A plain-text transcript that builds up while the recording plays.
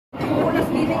So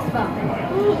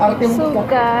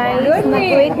guys,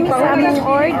 nag-wait mi sa among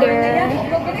order.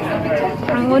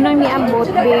 Ang unang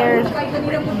niabot,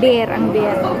 beer.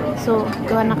 So,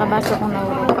 gawa nakabaso kong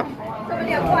nauro.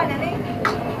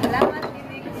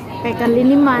 Kay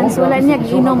kaliniman, so wala niya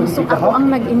ginom. So, ako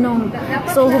ang nag-inom.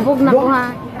 So, hubog na ko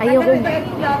ha.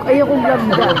 Ayoko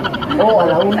glabda.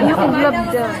 Ayoko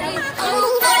glabda.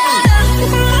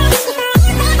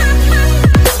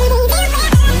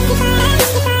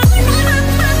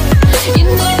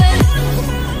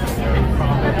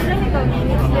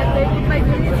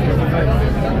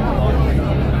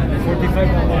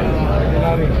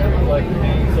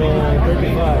 So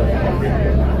 35.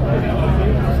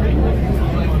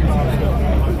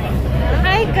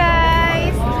 Hi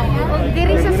guys.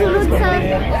 Diri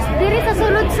sa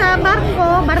sulod sa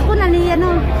barko na niya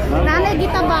no. Nanay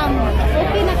gitabang.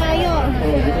 Okay na kayo.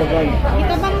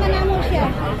 Gitabang na namo siya.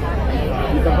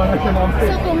 Gitabang na siya namo.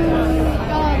 So kung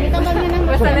gitabang na namo.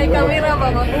 Basta may kamera ba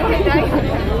mabuhay tayo.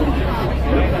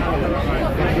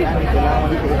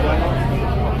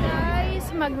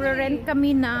 Magre-rent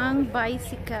kami ng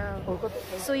bicycle.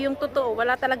 So yung totoo,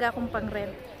 wala talaga akong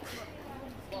pang-rent.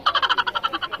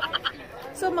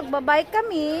 So magbabike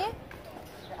kami.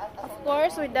 Of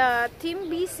course, with the Team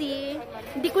BC.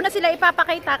 Hindi ko na sila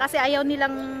ipapakita kasi ayaw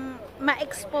nilang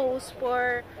ma-expose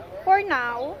for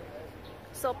now.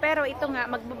 So pero ito nga,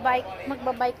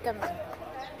 magbabike kami.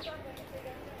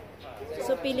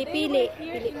 So pili-pili.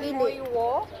 Mui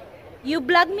Wo. You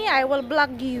vlog me, I will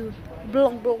vlog you.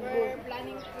 Vlog.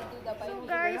 So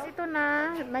guys, ito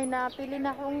na. May napili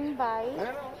na akong bike.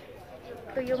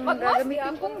 Ito yung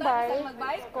gagamitin kong bike.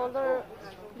 Color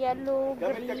yellow,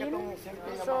 green.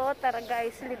 So tara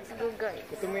guys, let's go guys.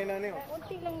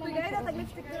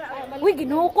 Uy,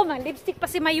 ginuho ko man. Lipstick pa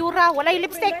si Mayura. Wala yung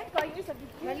lipstick.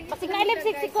 Pasig na yung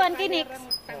lipstick si Kuan Kinix.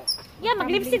 Yeah,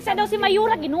 mag-lipstick sa daw si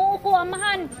Mayura. Ginuho ko,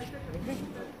 amahan.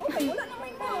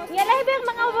 Yan lang yung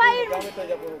mga wire.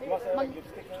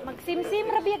 Magsimsim,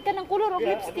 rabiyag ka ng kulor o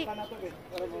lipstick.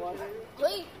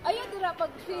 Uy, ayaw dira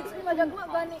pag shades ni madagwa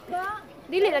gani ka.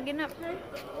 Dili lagi na.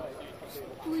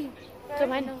 Uy,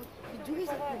 kumano? Juhi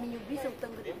sa ninyo bisog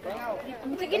tanggap ka.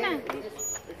 Sige na.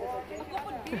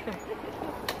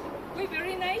 Uy,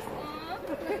 very nice.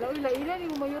 Ila ni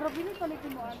mo Mayura bini palit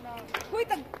mo ana. Uy,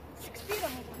 tag 60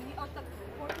 lang mo ni out tag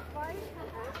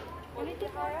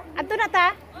 45. Adto na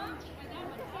ta?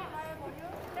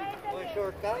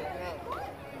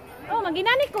 Oh,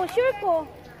 maginani ko, sure ko.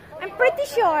 I'm pretty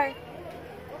sure.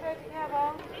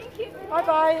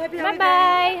 Bye-bye. Happy holiday.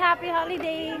 Bye-bye. Happy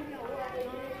holiday.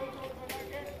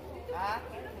 Ha?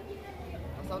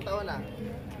 Asang taon na?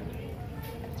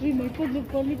 Uy, may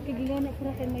pagpalit ka gigana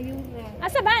para kay Mayura.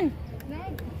 Asa ban?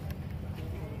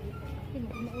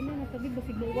 Nauna na tabi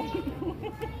basig bawa.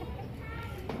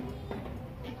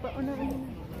 Pauna.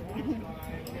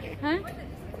 Ha?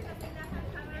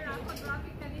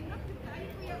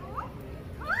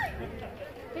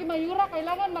 Hey, Mayura,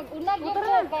 kailangan mag-unag mo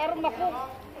para mako.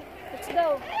 Let's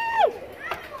go.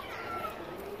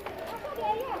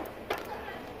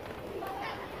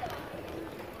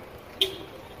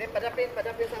 Padapin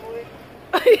sa muwi.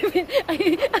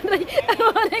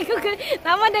 Aray ko.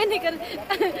 Tama na ni kan.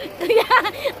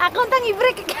 Akong tang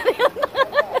i-break kaniyon.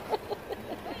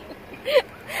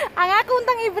 Ang akong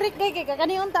tang i-break kay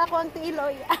kaniyon ta ako ang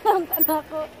tiiloy. Ang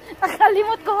tanako.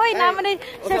 Nakalimot ko oy, naman ni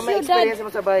sa syudad. Ano experience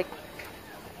mo sa bike?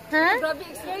 Ha? Grabe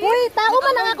experience. Uy, tao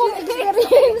man ang akong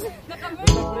experience.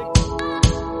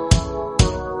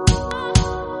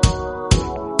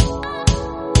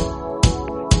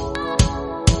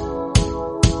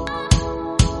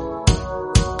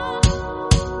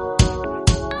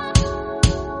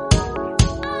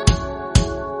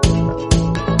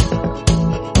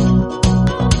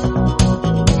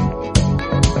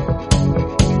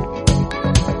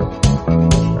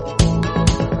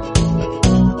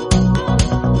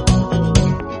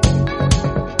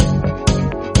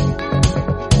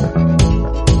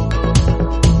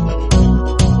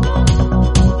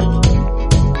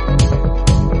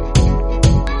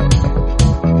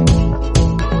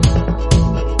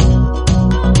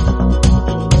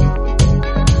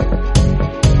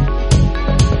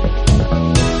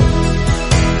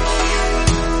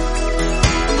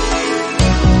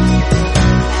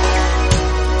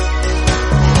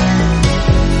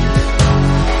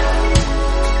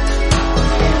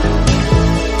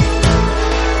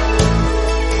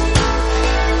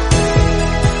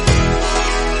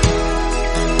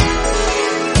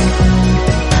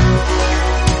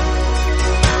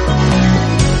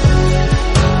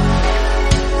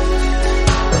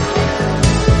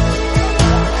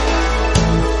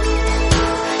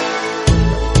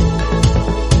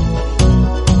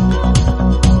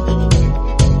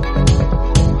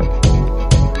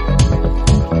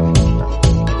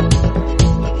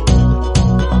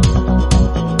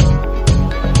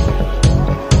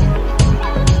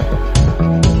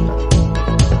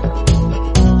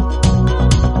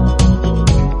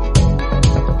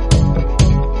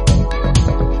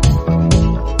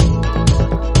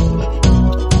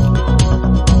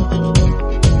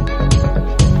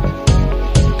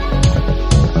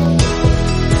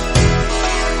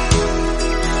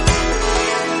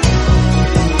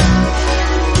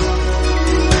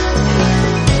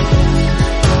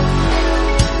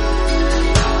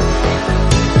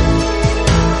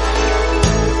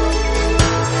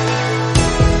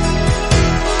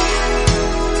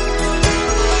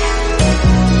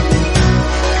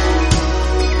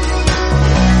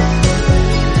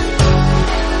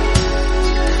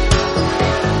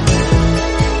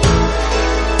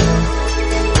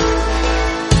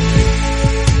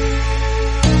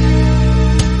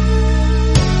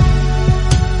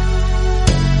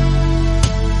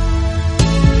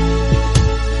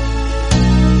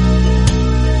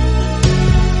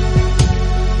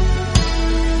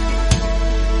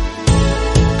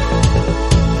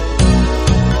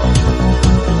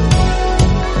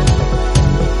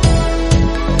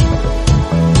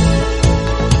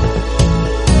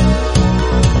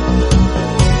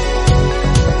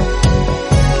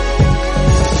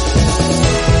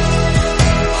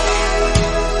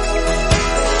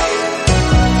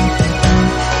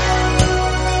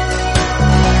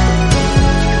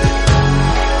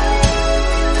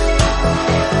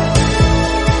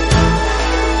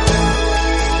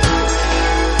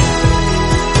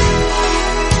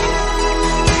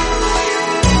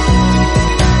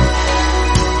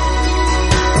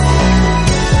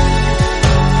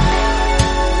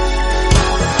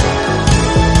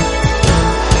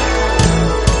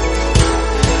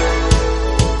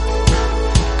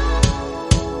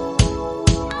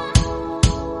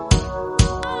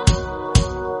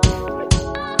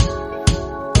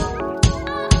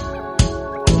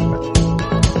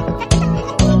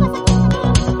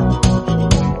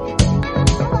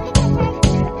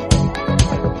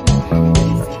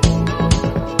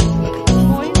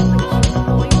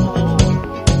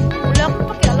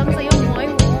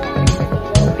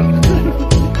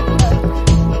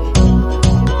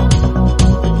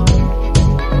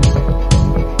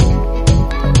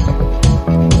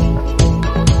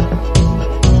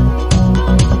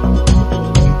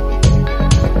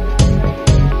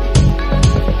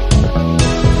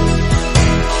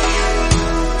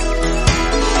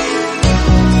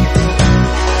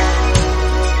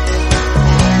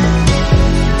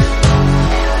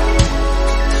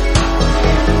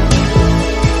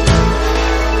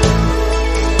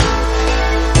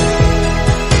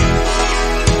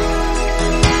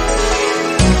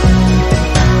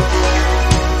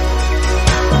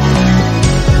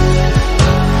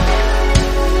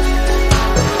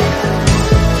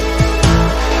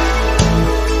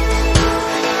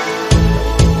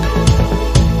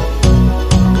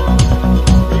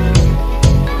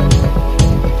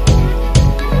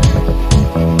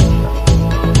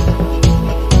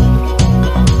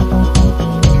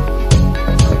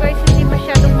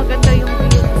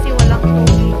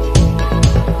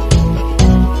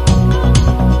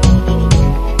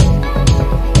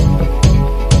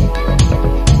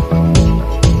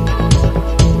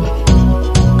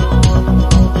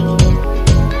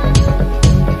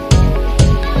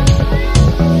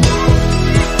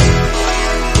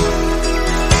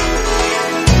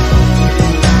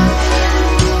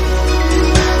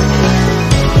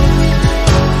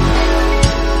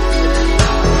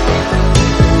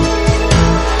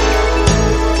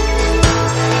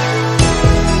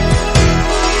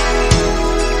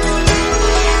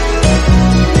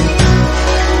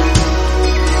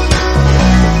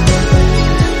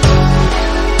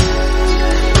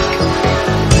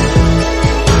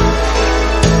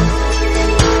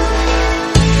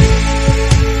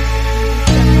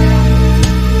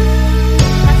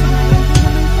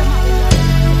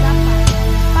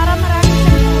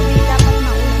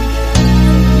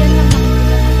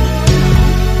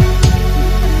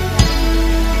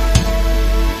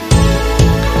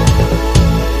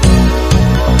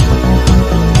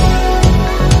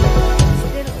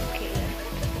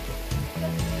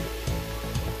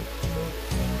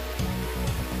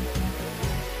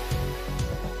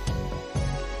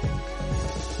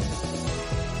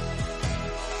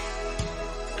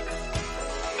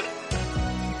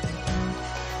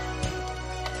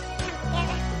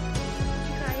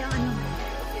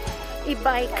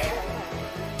 i-bike.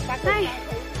 Ay,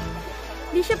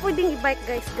 di siya pwedeng i-bike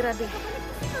guys. Grabe.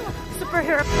 Super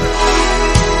hirap.